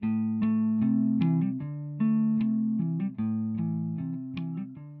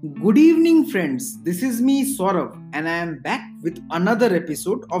Good evening, friends. This is me, Saurav, and I am back with another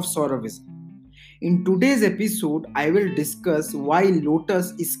episode of Sauravism. In today's episode, I will discuss why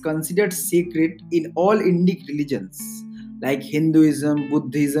lotus is considered sacred in all Indic religions like Hinduism,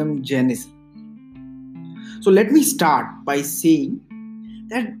 Buddhism, Jainism. So, let me start by saying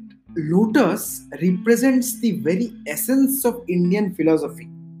that lotus represents the very essence of Indian philosophy.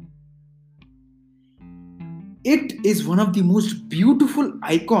 It is one of the most beautiful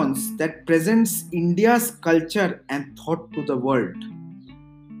icons that presents India's culture and thought to the world.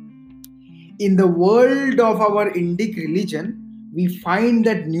 In the world of our Indic religion, we find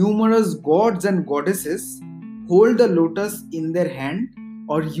that numerous gods and goddesses hold the lotus in their hand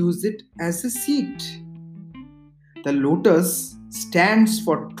or use it as a seat. The lotus stands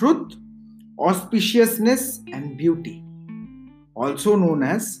for truth, auspiciousness, and beauty, also known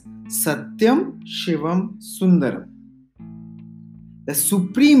as Satyam Shivam Sundaram. The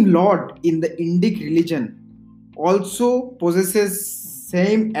Supreme Lord in the Indic religion also possesses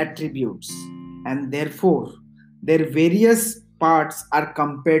same attributes, and therefore their various parts are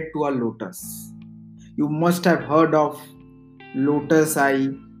compared to a lotus. You must have heard of lotus eye,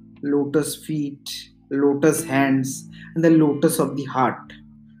 lotus feet, lotus hands, and the lotus of the heart.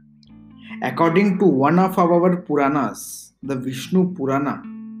 According to one of our Puranas, the Vishnu Purana,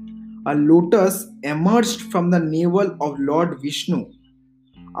 a lotus emerged from the navel of Lord Vishnu,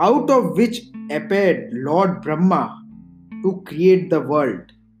 out of which appeared Lord Brahma to create the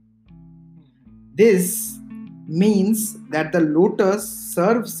world. This means that the lotus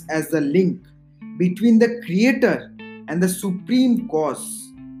serves as the link between the creator and the supreme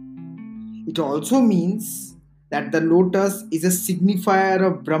cause. It also means that the lotus is a signifier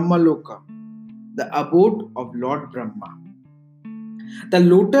of Brahmaloka, the abode of Lord Brahma. The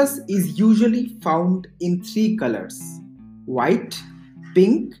lotus is usually found in three colors: white,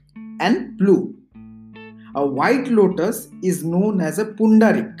 pink, and blue. A white lotus is known as a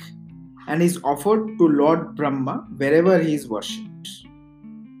Pundarik and is offered to Lord Brahma wherever he is worshipped.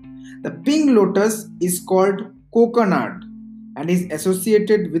 The pink lotus is called Kokanad and is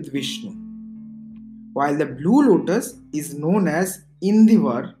associated with Vishnu, while the blue lotus is known as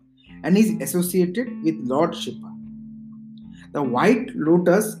Indivar and is associated with Lord Shiva. The white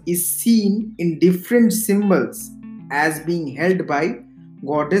lotus is seen in different symbols as being held by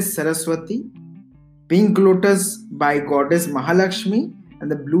goddess Saraswati, pink lotus by goddess Mahalakshmi, and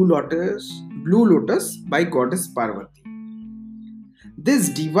the blue lotus by goddess Parvati. This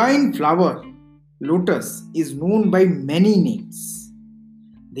divine flower, lotus, is known by many names.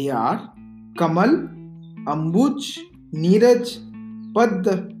 They are Kamal, Ambuj, Neeraj,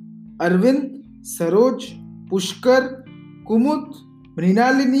 Padma, Arvind, Saroj, Pushkar, Kumud,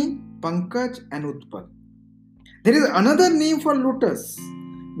 Mrinalini, Pankaj, and Utpal. There is another name for lotus,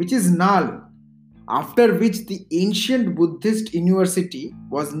 which is Nal, after which the ancient Buddhist university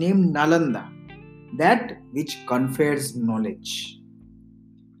was named Nalanda, that which confers knowledge.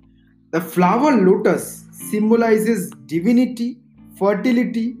 The flower lotus symbolizes divinity,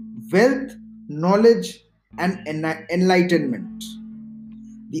 fertility, wealth, knowledge, and enlightenment.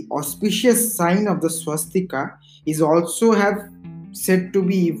 The auspicious sign of the swastika is also said to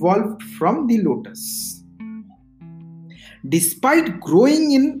be evolved from the lotus. Despite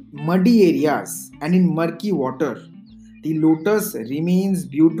growing in muddy areas and in murky water, the lotus remains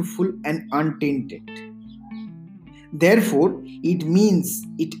beautiful and untainted. Therefore, it means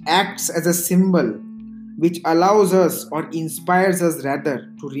it acts as a symbol which allows us, or inspires us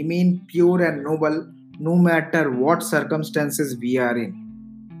rather, to remain pure and noble no matter what circumstances we are in.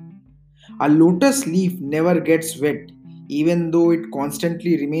 A lotus leaf never gets wet, even though it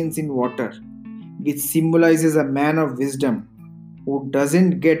constantly remains in water, which symbolizes a man of wisdom who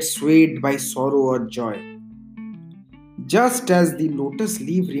doesn't get swayed by sorrow or joy. Just as the lotus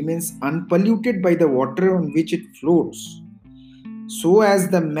leaf remains unpolluted by the water on which it floats, so as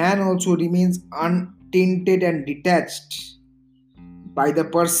the man also remains untainted and detached by the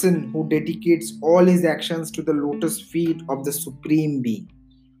person who dedicates all his actions to the lotus feet of the Supreme Being.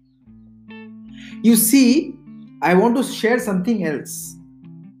 You see, I want to share something else.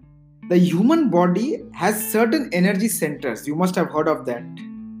 The human body has certain energy centers, you must have heard of that,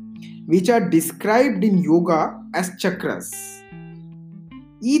 which are described in yoga as chakras.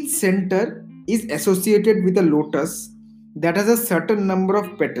 Each center is associated with a lotus that has a certain number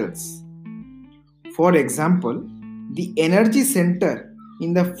of petals. For example, the energy center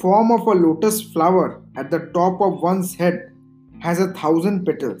in the form of a lotus flower at the top of one's head has 1,000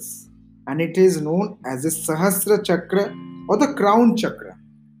 petals, and it is known as the Sahasra Chakra or the crown chakra.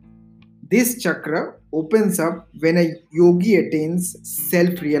 This chakra opens up when a yogi attains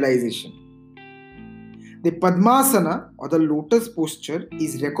self-realization. The Padmasana or the lotus posture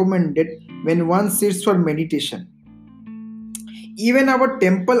is recommended when one sits for meditation. Even our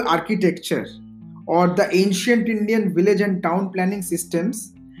temple architecture or the ancient Indian village and town planning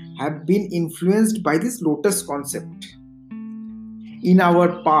systems have been influenced by this lotus concept. In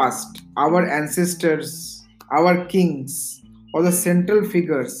our past, our ancestors, our kings, or the central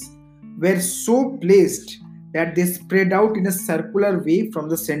figures were so placed that they spread out in a circular way from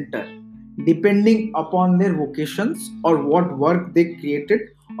the center, depending upon their vocations or what work they created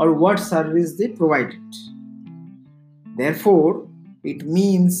or what service they provided. Therefore, it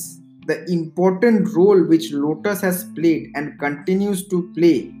means the important role which lotus has played and continues to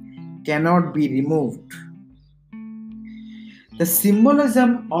play cannot be removed. The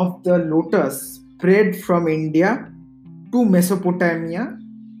symbolism of the lotus spread from India to Mesopotamia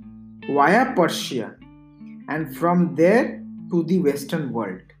via Persia and from there to the Western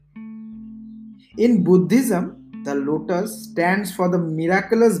world. In Buddhism, the lotus stands for the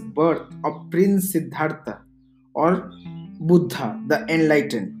miraculous birth of Prince Siddhartha or Buddha, the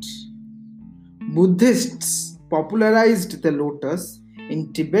enlightened. Buddhists popularized the lotus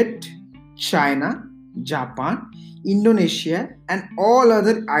in Tibet, China, Japan, Indonesia, and all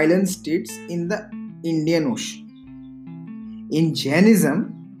other island states in the Indian Ocean. In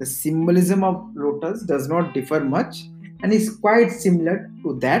Jainism, the symbolism of lotus does not differ much and is quite similar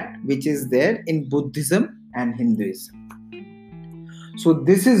to that which is there in Buddhism and Hinduism. So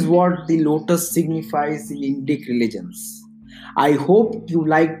this is what the lotus signifies in Indic religions. I hope you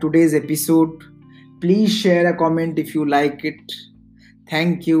liked today's episode. Please share a comment if you like it.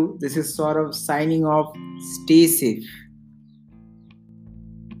 Thank you. This is Saurav signing off. Stay safe.